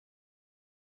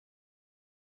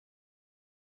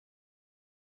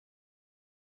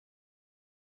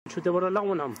They were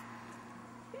allowing him. It's a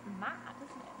bit mad, isn't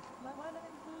it? Like, why don't they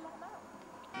let him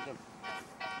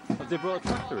out? Have they brought a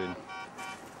tractor in?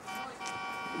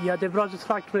 Yeah, they brought the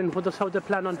tractor in. Whether how they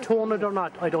plan on towing it or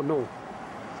not, I don't know.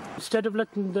 Instead of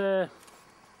letting the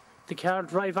car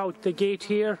drive out the gate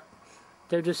here,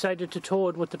 they've decided to tow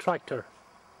it with the tractor.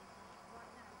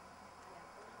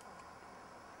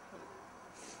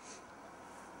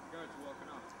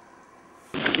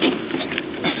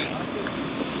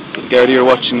 Gardaí are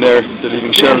watching there. They're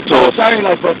leaving Sheriff Toast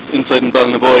inside in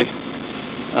Ballinaboy.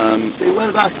 They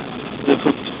went back. They've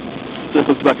hooked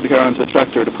the back of the car onto the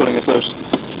tractor. They're pulling us out.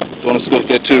 They want us to go to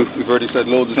gate 2. We've already said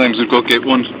loads of times we'd go to gate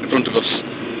 1 in front of us.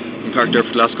 Been parked there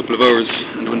for the last couple of hours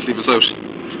and they wouldn't leave us out.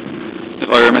 The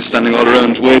IRMS standing all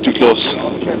around, way too close.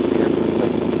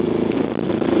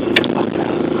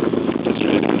 That's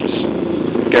really dangerous.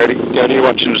 Gardaí are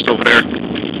watching just over there.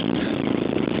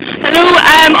 Hello,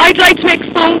 I'd like to make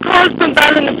a phone call from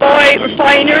Ballinaboy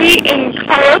refinery in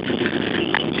Corrib.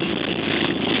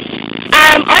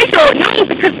 I don't know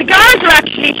because the guards are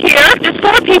actually here. There's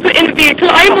 4 people in the vehicle.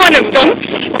 I'm one of them.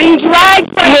 Being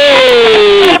dragged by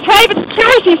a private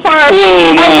security firm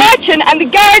are watching and the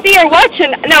Gardaí are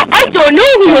watching. Now, I don't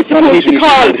know who we're supposed to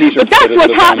call, but that's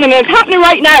what's happening and it's happening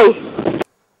right now.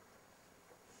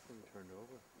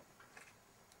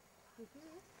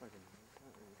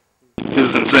 This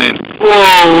is insane.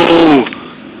 Whoa!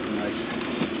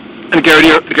 And the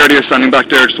Gardaí are standing back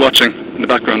there just watching in the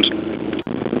background.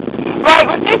 Right,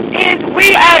 well this is,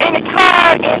 we are in a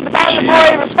car in the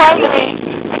Ballinaboy refinery.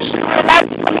 We're allowed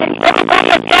to come in.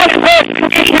 Everybody up down the road from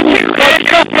gate 2.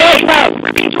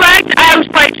 We're being dragged out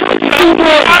by social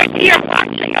Gardaí are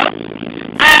watching us.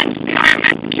 And the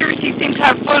IRMS security seem to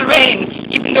have full reign,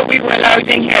 even though we were allowed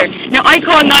in here. Now I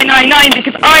call 999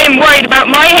 because I am worried about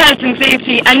my health and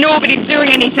safety and nobody's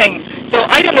doing anything. So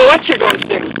I don't know what you're going to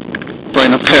do.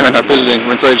 Fine up there in that building.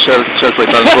 We're inside Shelfright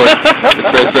Ballinaboy.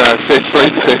 It says safe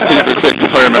flight, safe people, safe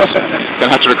environment. Gonna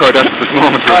have to record that at this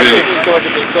moment we're being put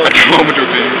inside.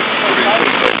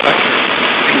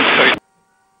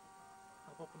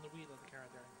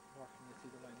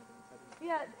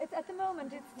 Yeah, it's, at the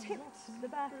moment it's tipped, the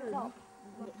back is up.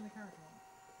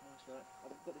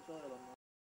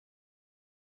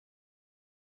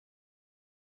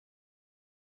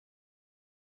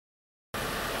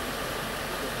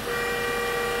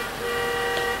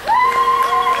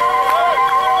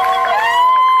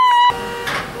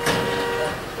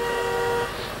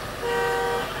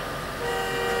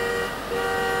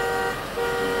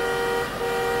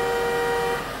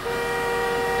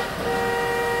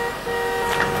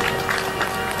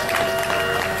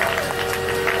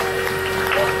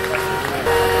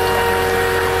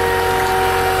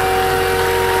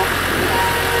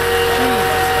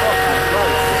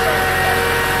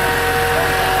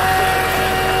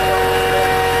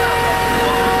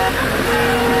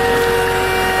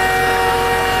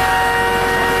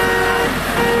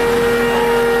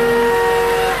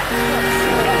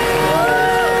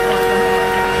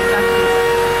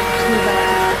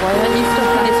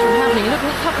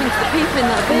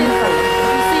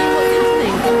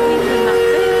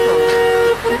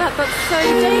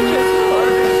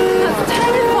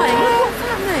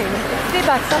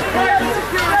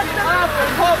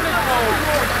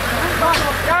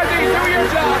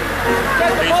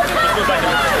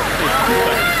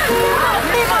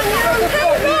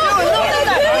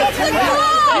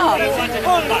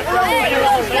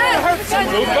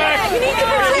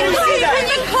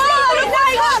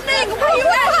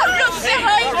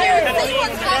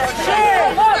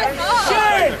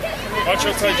 Watch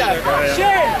your side there, guys.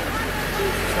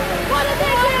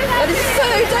 That is so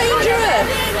dangerous.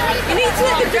 You need to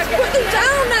just put them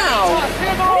down now. What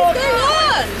is going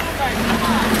on?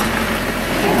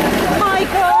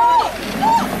 Michael!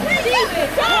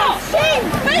 Stop! Shane!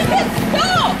 Make it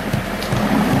stop!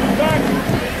 Move back!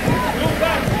 Move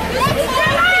back!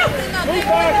 Move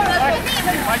back!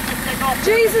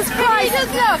 Jesus Christ!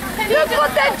 Look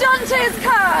what they've done to his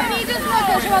car! Can you just look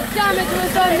at what damage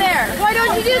was done there? Why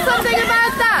don't you do something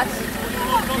about that?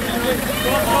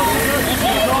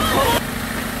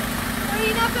 Are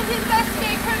you not going to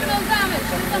investigate criminal damage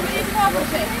to somebody's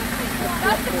property?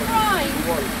 That's a crime.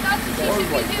 That's what you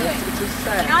should be doing.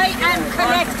 I am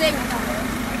collecting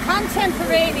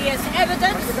contemporaneous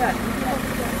evidence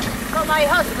for my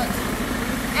husband,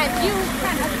 and you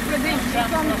cannot prevent me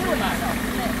from doing so.